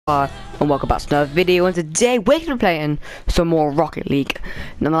And welcome back to another video, and today we're going to be playing some more Rocket League.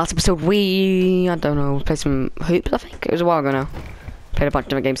 And in the last episode I don't know, played some hoops, I think. It was a while ago now. Played a bunch of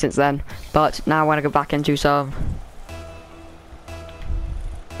different games since then. But now I want to go back into some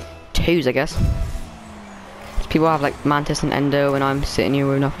twos, I guess. People have like Mantis and Endo, and I'm sitting here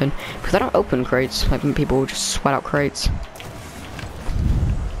with nothing. Because I don't open crates, like when people just sweat out crates.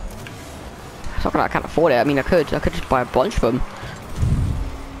 It's not that I can't afford it. I mean, I could just buy a bunch of them.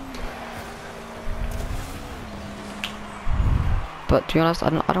 But to be honest, I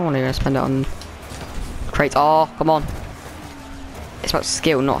don't want to spend it on crates. Oh, come on. It's about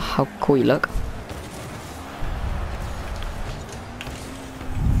skill, not how cool you look.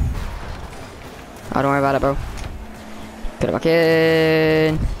 Oh, don't worry about it, bro. Get it back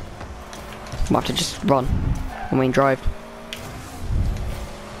in. I'm about to just run. I mean, drive.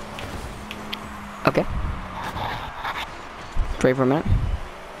 Okay. Wait for a minute.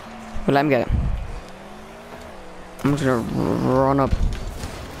 We'll let him get it. I'm just gonna run up.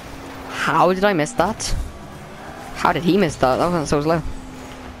 How did I miss that? How did he miss that? That wasn't so slow.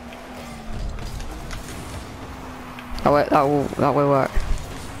 That will work.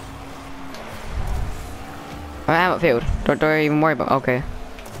 I am at field. Don't even worry about. Okay.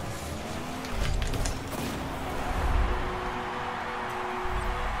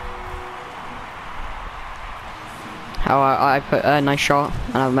 How I put a nice shot,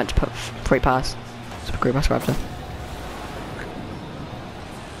 and I meant to put free pass. So great pass after.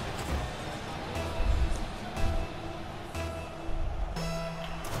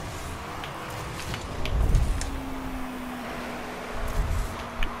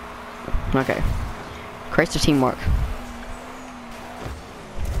 Okay. Creates the teamwork.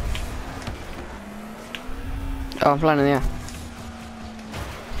 Oh, I'm flying in the air.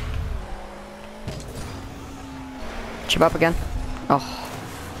 Chip up again. Oh.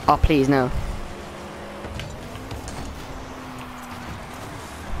 Oh, please, no.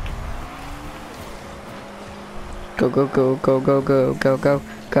 Go, go, go, go, go, go, go, go,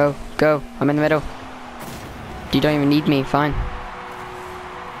 go, go. I'm in the middle. You don't even need me, fine.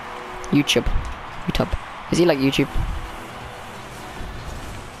 YouTube. Is he like YouTube?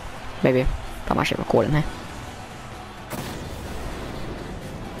 Maybe. I'm actually recording here.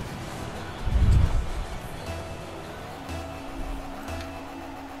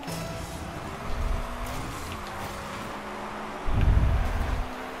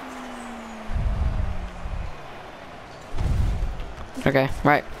 Okay,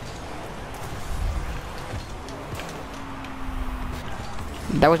 right.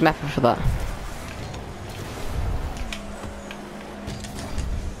 That was method for that.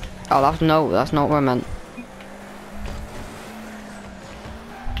 Oh, that's not what I meant.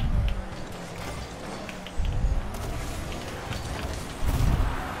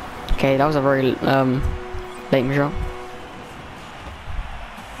 Okay, that was a very late shot.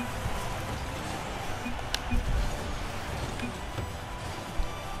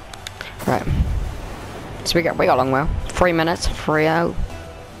 Right. So we got a long well. 3 minutes, 3 out.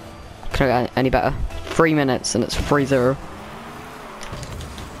 Can I get any better? 3 minutes and it's 3-0.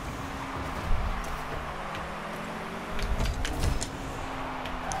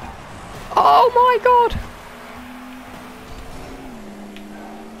 Oh my god!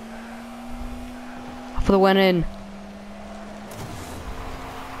 For the win in.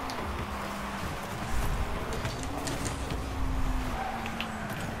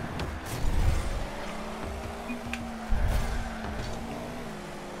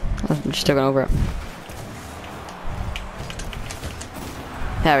 I'm just going over it.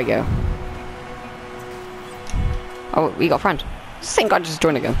 There we go. Oh, we got a friend. Same guy just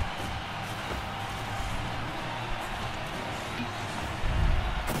joined again.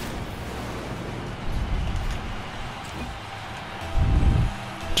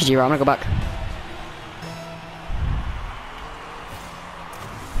 GG, right, I'm gonna go back.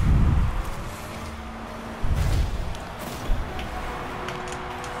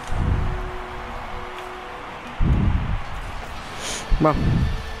 Well.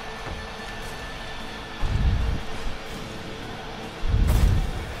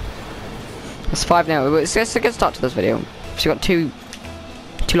 It's 5 now. It's a good start to this video. So you got two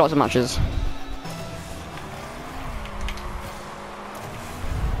lots of matches.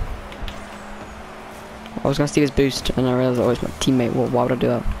 I was gonna steal his boost and I realized I was my teammate. Well, why would I do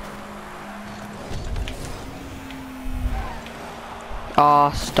that?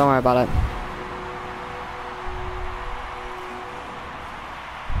 Oh, don't worry about it.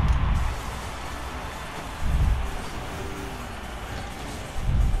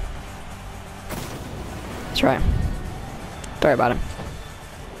 That's right. Don't worry about it.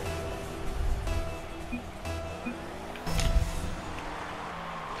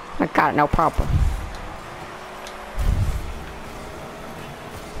 I got it, no problem.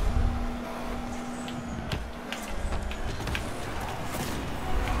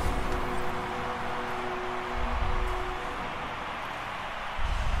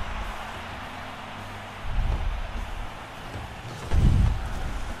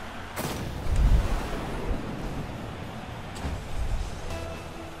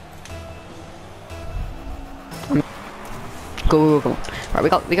 Go. Right, we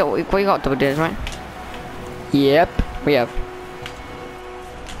got double digits, right? Yep, we have.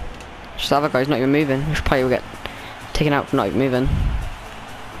 Just the other guy's not even moving. We should probably get taken out for not even moving.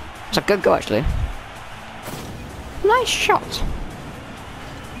 It's a good go, actually. Nice shot.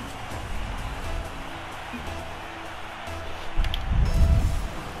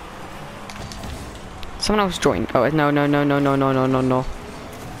 Someone else joined. Oh, no.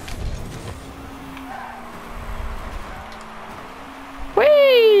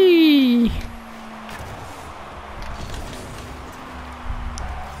 Whee!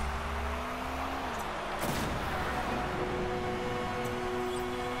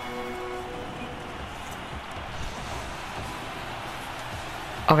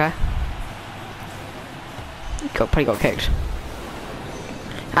 Okay. Probably got kicked.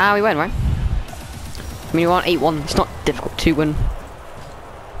 Ah, we win, right? I mean, you want 8-1. It's not difficult to win.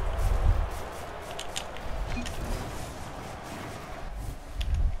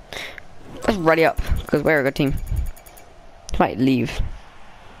 Let's ready up, because we're a good team. He might leave.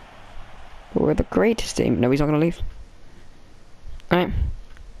 But we're the greatest team. No, he's not going to leave. Alright.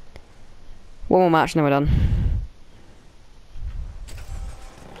 One more match and then we're done.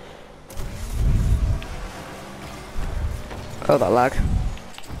 Oh, that lag.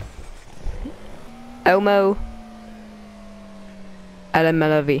 Elmo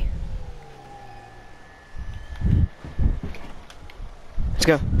Elemelavi. Let's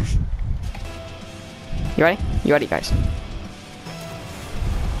go. You ready? You ready, guys?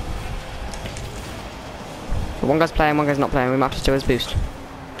 So one guy's playing, one guy's not playing. We might have to do his boost.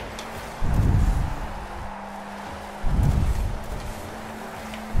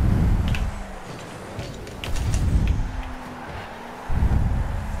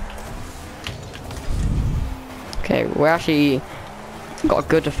 Okay, we're actually got a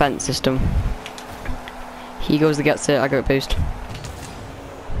good defense system. He goes to gets it, I go boost.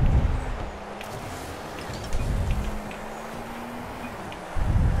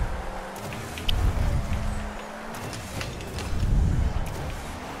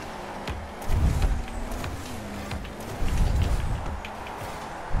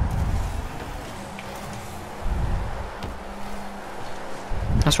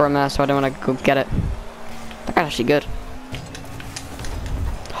 That's where I'm at, so I don't want to go get it. That guy's actually good.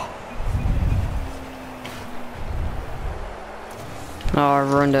 Oh, I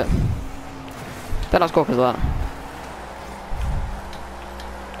ruined it. Bet I'll score because of that.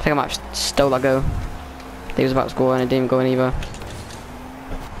 I think I might have stole that go. He was about to score and it didn't go in either.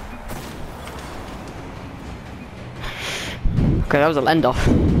 Okay, that was a lend off.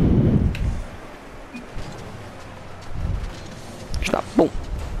 Just that boom.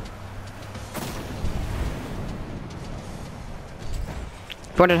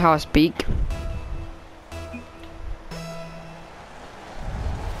 Wondered how I speak.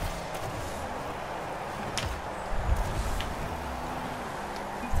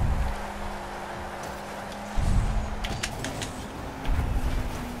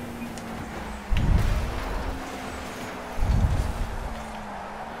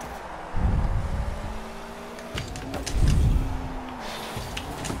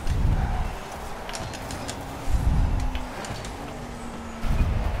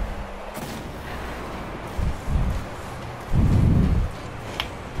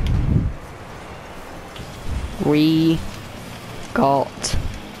 We got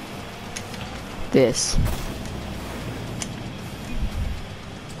this.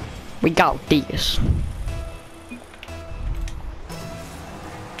 We got this.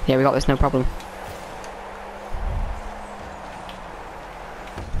 Yeah, we got this, no problem.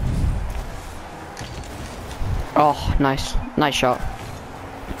 Oh, nice. Nice shot.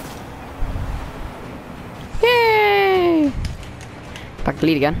 Yay! Back to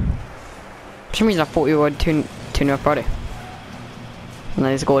lead again. For some reason I thought we were 2-0 up Friday. And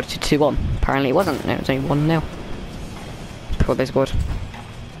they scored 2-1. Apparently it wasn't. It was only 1-0. Before they scored.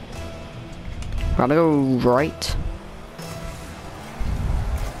 Right, I'm gonna go right.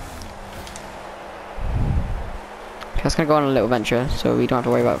 Okay, that's gonna go on a little venture, so we don't have to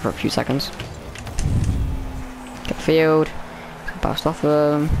worry about it for a few seconds. Get the field. Bounced off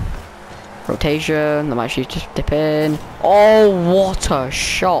them. Rotation. I might actually just dip in. Oh, what a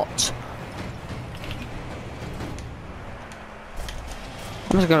shot!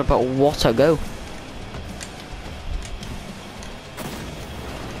 I'm just gonna put what a go.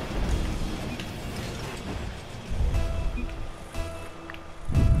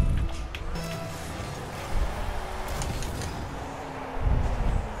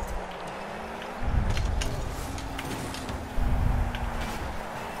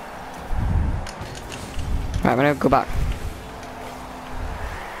 Right, I'm gonna go back.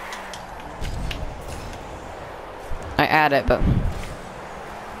 I add it, but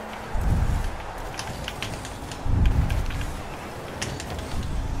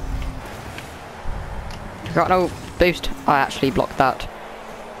I got no boost. I actually blocked that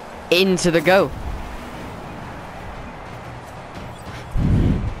into the go.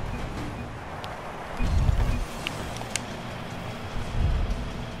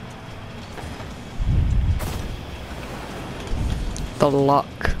 The luck.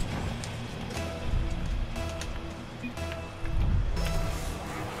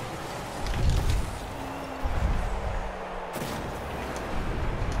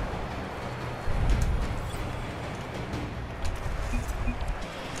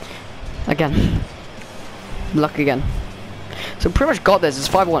 Again. Luck again. So pretty much got this. It's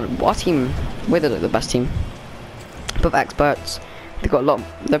 5-1. Our team, we're the best team. Both experts. They've got a lot.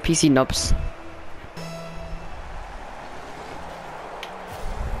 They're PC nubs.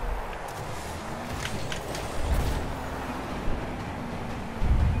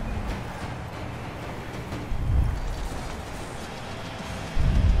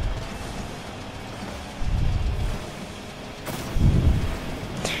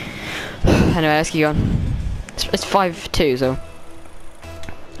 Anyway, let's keep on. It's 5-2, so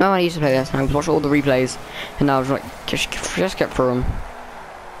I used to play this, and I would watch all the replays, and now I was like, just get through them.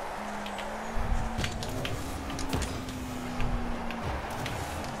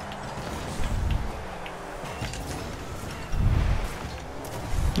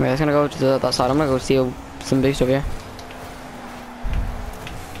 Wait, let's gonna go to that side. I'm gonna go steal some boost over here.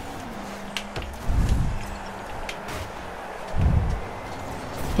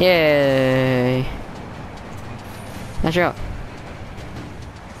 Yay! Nice shot.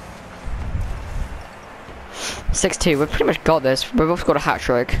 6-2. We've pretty much got this. We've both scored a hat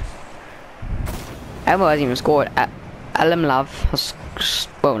trick. Elmo hasn't even scored. Elimlav has.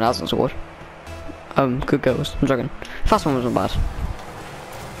 Well, no, hasn't scored. Good goals. I'm joking. First one wasn't bad.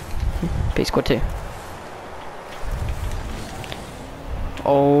 But he scored 2.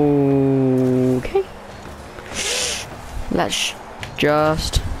 Okay. Let's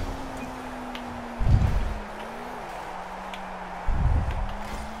just.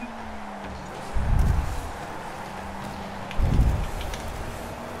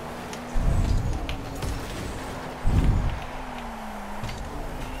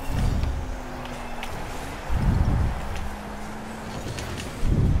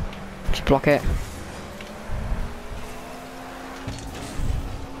 Block it.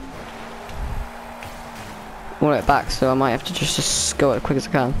 I want it back, so I might have to just go as quick as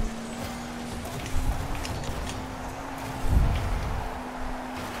I can.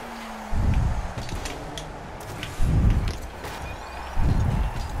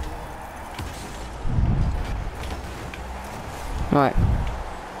 Right.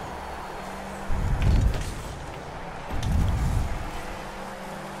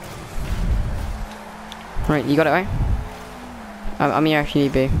 Right, you got it, right? I'm here if you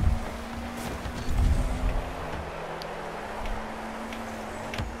need be.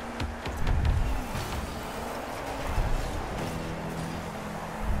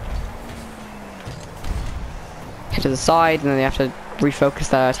 Hit to the side, and then they have to refocus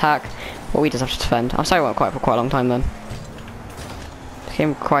their attack. Or we just have to defend. I'm sorry, I went quiet for quite a long time then. This game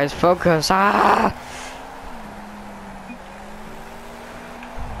requires focus. Ah!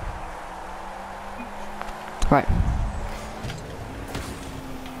 Right.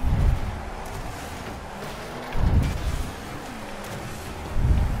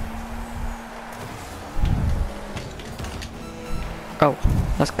 Oh,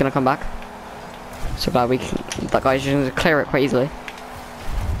 that's gonna come back. So glad we can. That guy's just gonna clear it quite easily.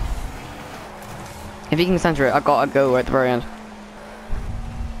 If he can center it, I gotta go at the very end.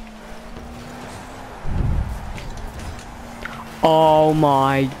 Oh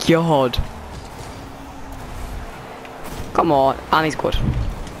my god. Come on, and he scored.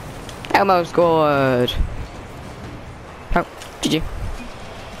 Elmo scored. Oh, GG.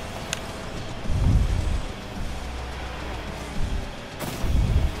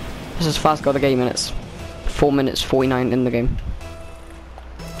 This is fast got the game and it's 4 minutes 49 in the game.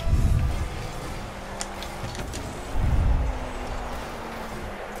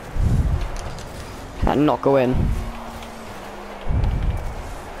 and not go in.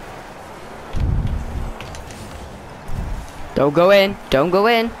 Don't go in. Don't go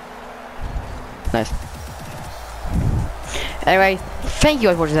in. Nice. Anyway, thank you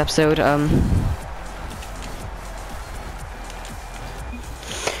guys for watching this episode.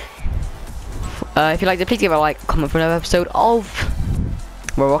 If you liked it, please give it a like, comment for another episode of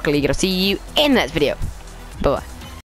Rocket League. I'll see you in the next video. Bye bye.